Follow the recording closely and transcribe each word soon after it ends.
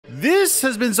This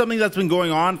has been something that's been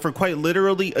going on for quite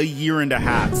literally a year and a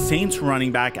half. Saints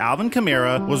running back Alvin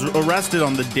Kamara was arrested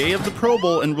on the day of the Pro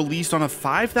Bowl and released on a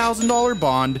 $5,000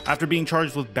 bond after being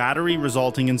charged with battery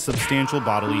resulting in substantial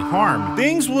bodily harm.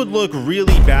 Things would look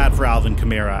really bad for Alvin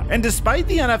Kamara, and despite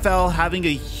the NFL having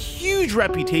a huge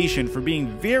reputation for being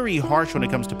very harsh when it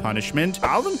comes to punishment,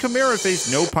 Alvin Kamara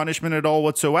faced no punishment at all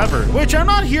whatsoever. Which I'm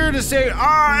not here to say,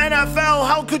 NFL,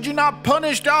 how could you not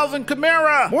punish Alvin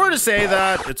Kamara? More to say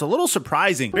that it's a little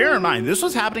surprising. Bear in mind, this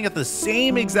was happening at the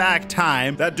same exact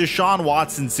time that Deshaun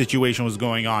Watson's situation was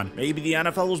going on. Maybe the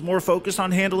NFL was more focused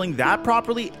on handling that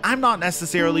properly. I'm not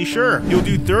necessarily sure. He'll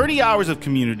do 30 hours of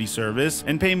community service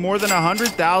and pay more than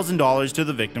 $100,000 to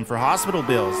the victim for hospital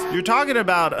bills. You're talking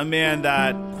about a man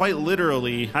that quite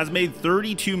literally has made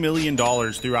 $32 million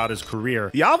throughout his career.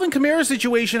 The Alvin Kamara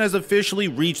situation has officially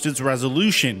reached its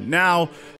resolution. Now,